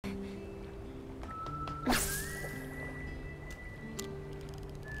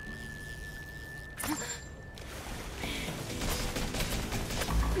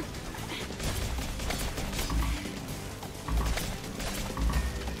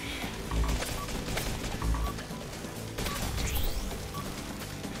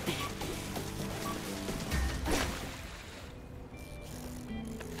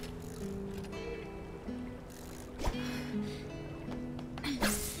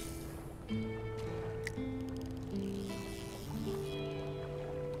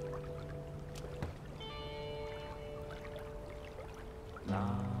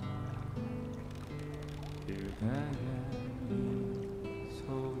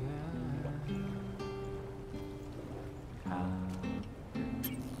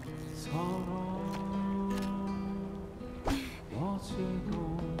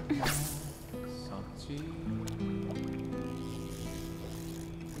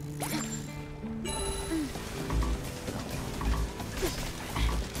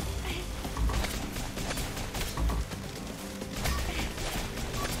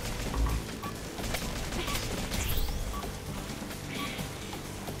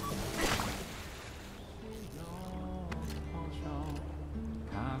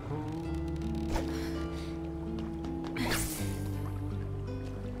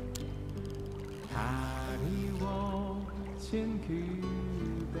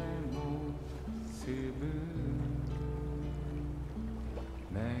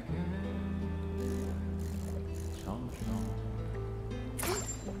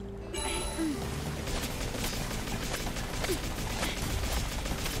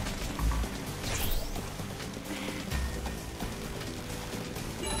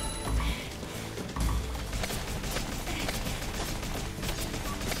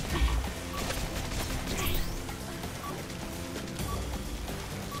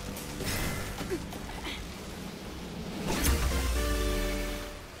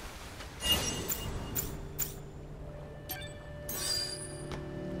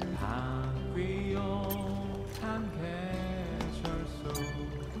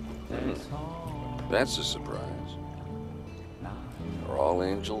That's a surprise. Are all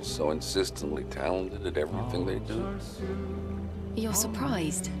angels so insistently talented at everything they do? You're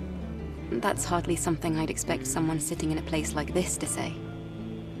surprised? That's hardly something I'd expect someone sitting in a place like this to say.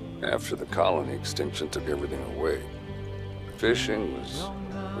 After the colony extinction took everything away, fishing was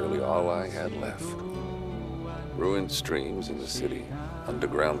really all I had left. Ruined streams in the city,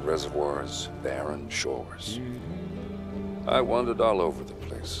 underground reservoirs, barren shores. I wandered all over the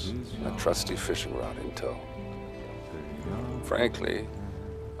place, a trusty fishing rod in tow. Frankly,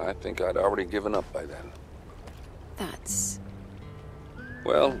 I think I'd already given up by then. That's...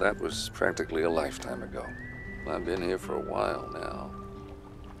 Well, that was practically a lifetime ago. I've been here for a while now.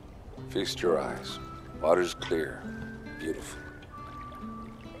 Feast your eyes. Water's clear, beautiful.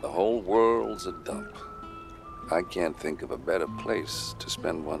 The whole world's a dump. I can't think of a better place to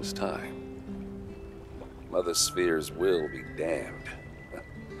spend one's time. Mother Sphere's will be damned.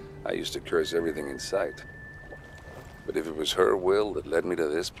 I used to curse everything in sight. But if it was her will that led me to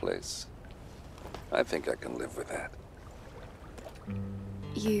this place, I think I can live with that.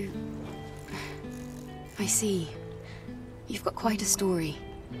 You... I see. You've got quite a story.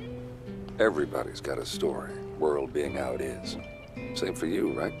 Everybody's got a story, world being how it is. Same for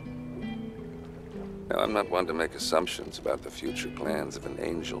you, right? Now, I'm not one to make assumptions about the future plans of an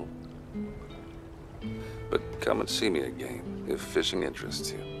angel. But come and see me again, if fishing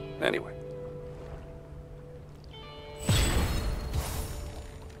interests you. Anyway.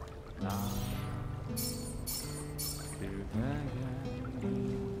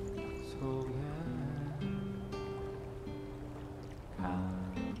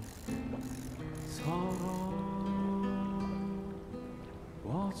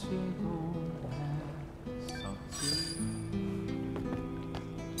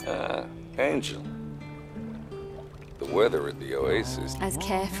 Angel. The weather at the Oasis... As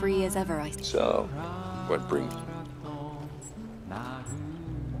carefree as ever, I... So, what brings you?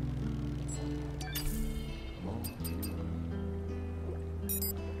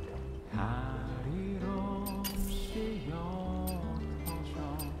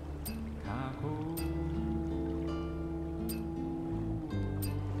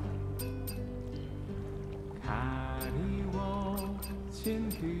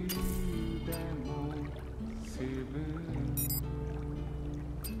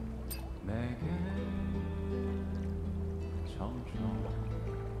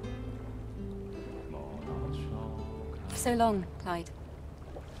 So long, Clyde.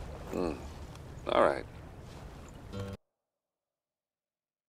 All right.